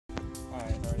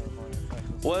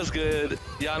What's good?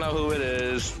 Y'all know who it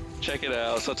is. Check it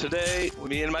out. So today,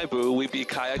 me and my boo, we be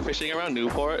kayak fishing around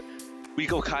Newport. We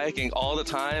go kayaking all the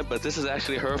time, but this is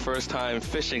actually her first time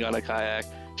fishing on a kayak.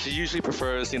 She usually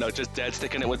prefers, you know, just dead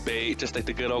sticking it with bait, just like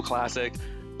the good old classic.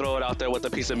 Throw it out there with a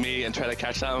piece of meat and try to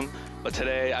catch something. But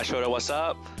today, I showed her what's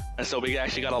up, and so we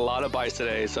actually got a lot of bites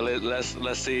today. So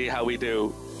let's see how we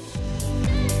do.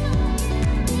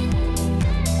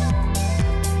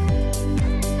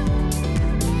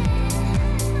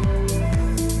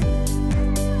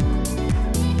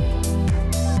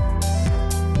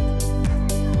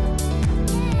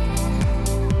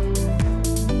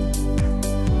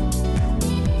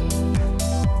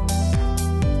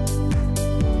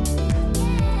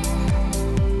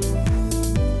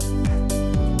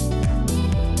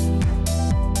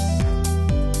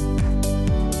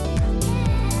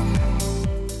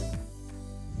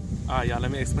 Alright y'all,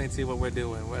 let me explain to you what we're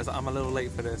doing. I'm a little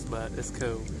late for this, but it's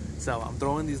cool. So I'm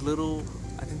throwing these little,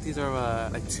 I think these are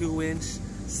like 2-inch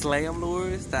slam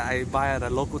lures that I buy at a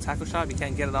local tackle shop. You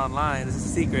can't get it online. It's a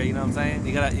secret, you know what I'm saying?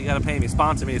 You gotta pay me,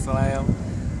 sponsor me, Slam.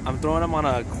 I'm throwing them on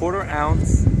a 1/4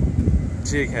 ounce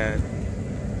jig head.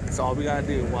 That's all we gotta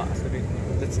do. Watch.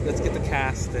 Let's get the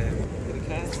cast in. Get a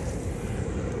cast.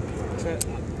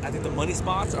 I think the money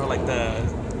spots are like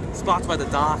the spots by the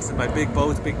docks and by big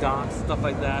boats, big docks, stuff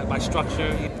like that, by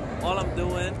structure. All I'm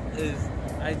doing is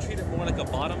I treat it more like a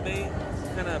bottom bait,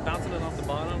 kind of bouncing it off the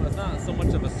bottom. It's not so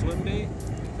much of a swim bait,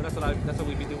 so that's what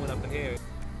we be doing up in here.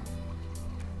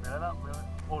 That up, really?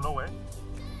 Oh, no way.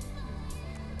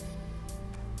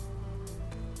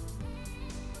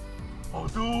 Oh,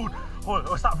 dude.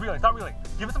 Oh, stop reeling, stop reeling.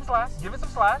 Give it some slack, give it some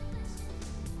slack.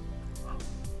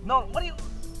 No, what are you?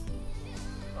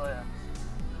 Oh, yeah.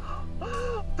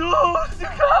 Dude, you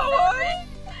got one!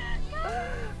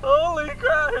 Holy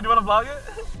crap! Here, do you want to vlog it?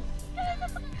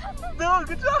 Dude,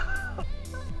 good job!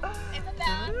 It's a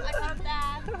bass. I got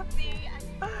that. See,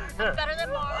 I'm better than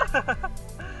Mark.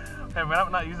 Hey, man,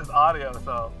 I'm not using this audio,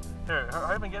 so here,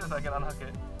 hurry up and get it so I can unhook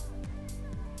it.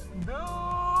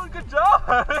 Dude, good job!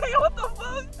 Hey, what the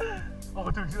fuck?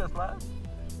 Oh, dude, you see that splash?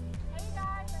 Hey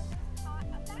guys, I just caught a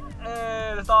bass.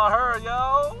 Hey, that's all her,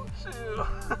 yo! Shoot!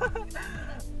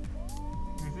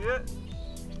 See it?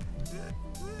 You see it?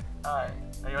 Alright.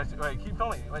 Hey, wait, keep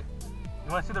filming. Wait.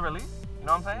 You want to see the release? You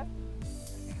know what I'm saying?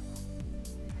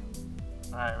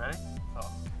 Alright, ready? So.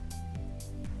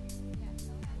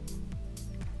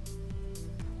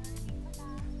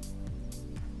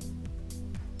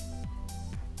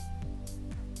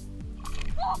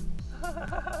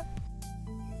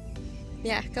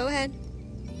 Yeah, go ahead.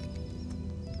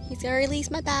 He's gonna release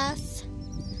my bass.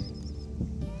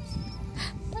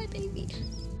 Bye, baby.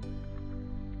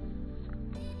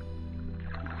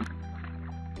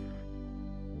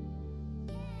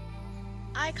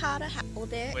 I caught a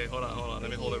hold it. Wait, hold on.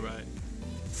 Let me hold it right.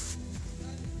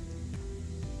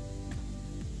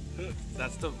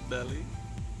 That's the belly.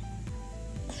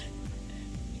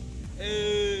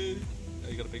 Hey! Oh,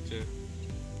 you got a picture.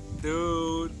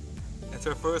 Dude, it's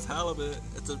her first halibut.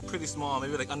 It's a pretty small,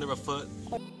 maybe like under a foot.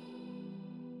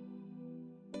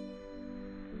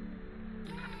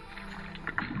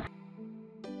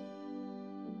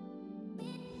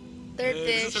 Third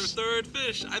fish. This is her third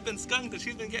fish. I've been skunked and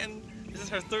she's been getting, this is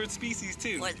her third species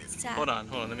too. What is that? Hold on,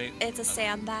 let me. It's a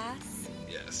sand bass.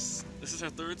 Yes. This is her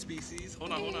third species.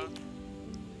 Hold on.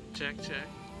 Check. So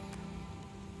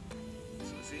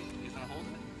see, he's gonna hold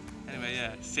it. Anyway,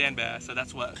 yeah, sand bass. So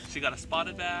that's what, she got a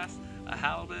spotted bass, a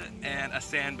halibut, and a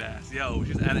sand bass. Yo,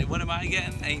 and what am I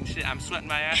getting? Ain't shit. I'm sweating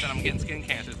my ass and I'm getting skin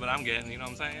cancers, but I'm getting, you know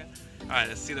what I'm saying? All right,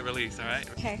 let's see the release, all right?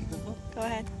 Okay, go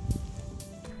ahead.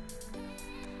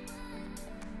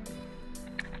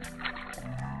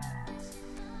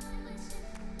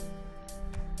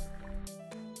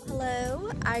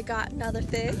 Hello, I got another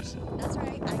fish. That's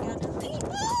right, I got another fish.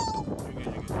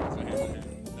 You're good.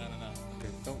 No.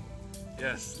 Okay, don't.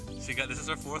 Yes, this is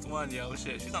her fourth one, yo.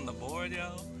 Shit, she's on the board, yo.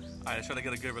 All right, try to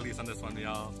get a good release on this one,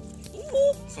 y'all.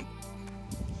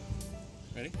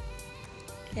 Ready?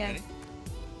 Yeah. Ready?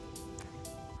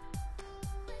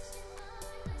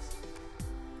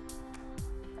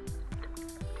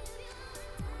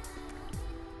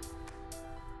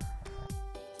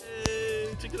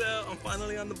 Check it out, I'm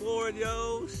finally on the board,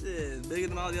 yo. Shit, bigger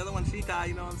than all the other ones she got,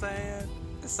 you know what I'm saying?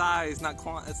 The size,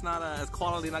 it's not as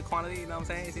quality, not quantity, you know what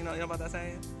I'm saying? You know about that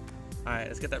saying? All right,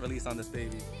 let's get that release on this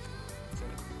baby.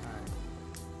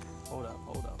 All right,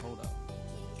 hold up.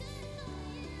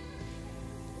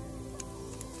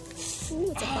 Ooh,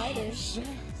 it's a fighter.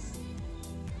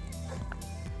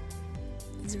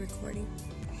 Is it recording?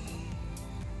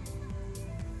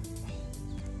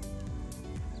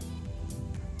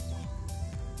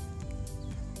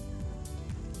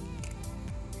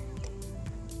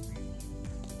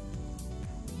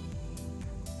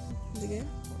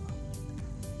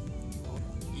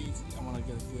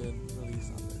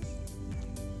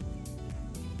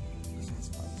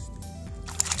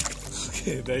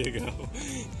 There you go.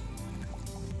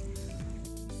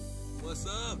 What's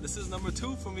up? This is number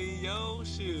 2 for me, yo.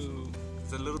 Shoot.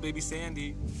 It's a little baby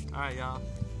Sandy. Alright, y'all.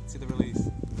 See the release.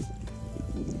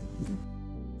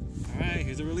 Alright,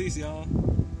 here's the release, y'all.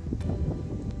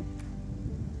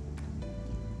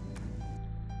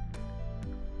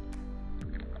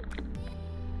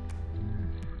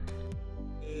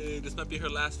 Hey, this might be her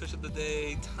last fish of the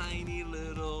day. Tiny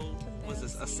little, what's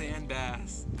this? A sand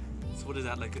bass. So what is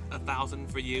that, like 1,000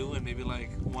 for you and maybe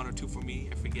like 1 or 2 for me?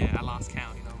 I forget, I lost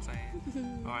count, you know what I'm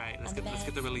saying? Alright, let's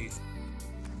get the release.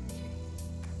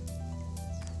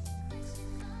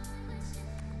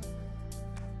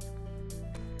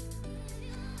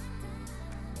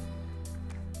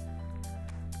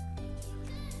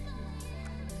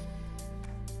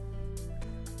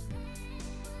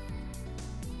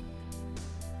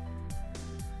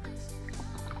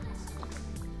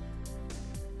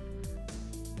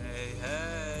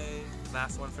 Hey,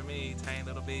 last one for me. Tiny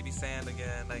little baby sand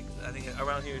again. Like, I think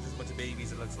around here, just a bunch of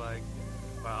babies, it looks like.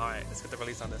 Well, alright, let's get the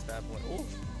release on this bad boy. Oh,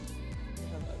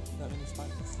 that many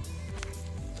spikes.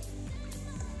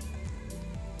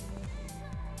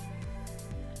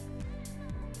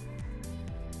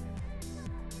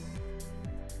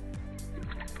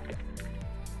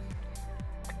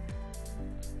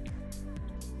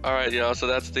 Alright, y'all, so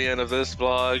that's the end of this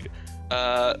vlog.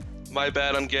 My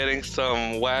bad, I'm getting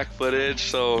some whack footage,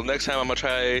 so next time I'm gonna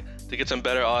try to get some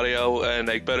better audio and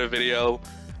like better video.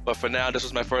 But for now, this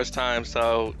was my first time,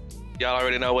 so y'all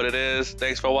already know what it is.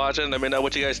 Thanks for watching. Let me know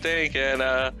what you guys think, and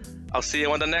I'll see you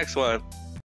on the next one.